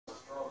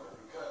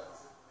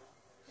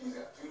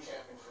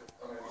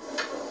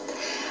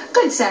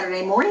Good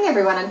Saturday morning,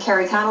 everyone. I'm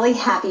Carrie Connolly.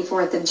 Happy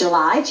 4th of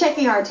July.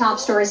 Checking our top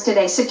stories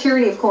today.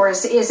 Security, of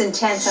course, is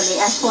intense on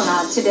the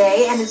Esplanade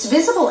today, and it's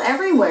visible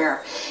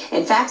everywhere.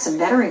 In fact, some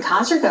veteran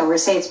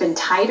concertgoers say it's been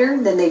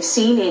tighter than they've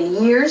seen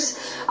in years.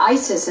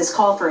 ISIS has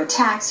called for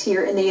attacks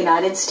here in the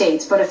United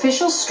States, but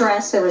officials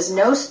stress there is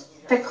no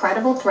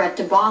credible threat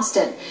to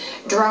Boston.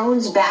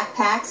 Drones,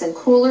 backpacks, and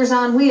coolers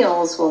on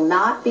wheels will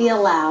not be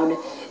allowed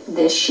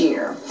this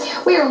year.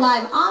 We are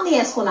live on the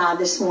Esplanade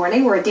this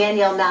morning, where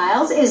Danielle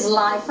Niles is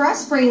live for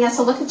us, bringing us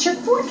a look at your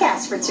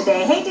forecast for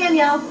today. Hey,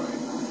 Danielle.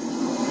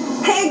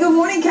 Hey, good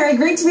morning, Carrie.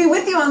 Great to be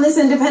with you on this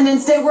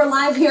Independence Day. We're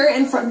live here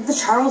in front of the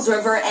Charles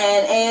River,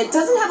 and it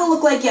doesn't have a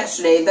look like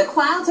yesterday. The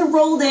clouds have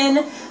rolled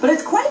in, but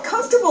it's quite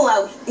comfortable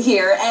out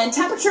here, and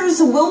temperatures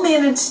will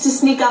manage to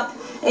sneak up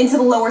into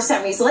the lower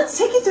 70s. So let's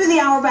take you through the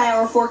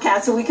hour-by-hour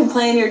forecast so we can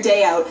plan your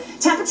day out.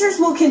 Temperatures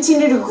will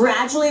continue to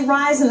gradually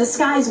rise, and the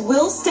skies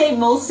will stay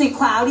mostly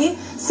cloudy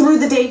through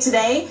the day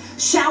today.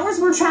 Showers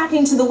we're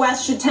tracking to the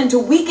west should tend to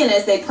weaken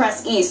as they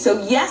press east.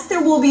 So yes,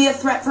 there will be a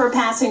threat for a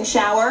passing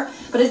shower,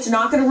 but it's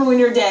not going to ruin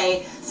your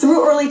day.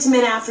 Through early to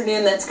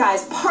mid-afternoon, that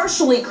skies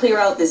partially clear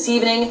out this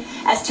evening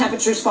as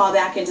temperatures fall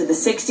back into the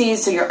 60s.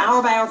 So your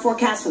hour-by-hour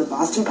forecast for the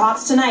Boston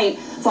Pops tonight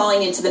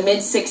falling into the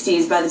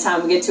mid-60s by the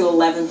time we get to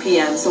 11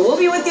 p.m. So we'll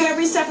be with you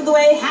every step of the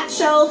way. Hat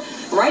shell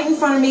right in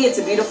front of me. It's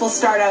a beautiful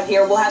start out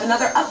here. We'll have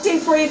another update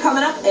for you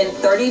coming up in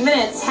 30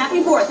 minutes.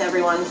 Happy 4th,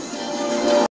 everyone.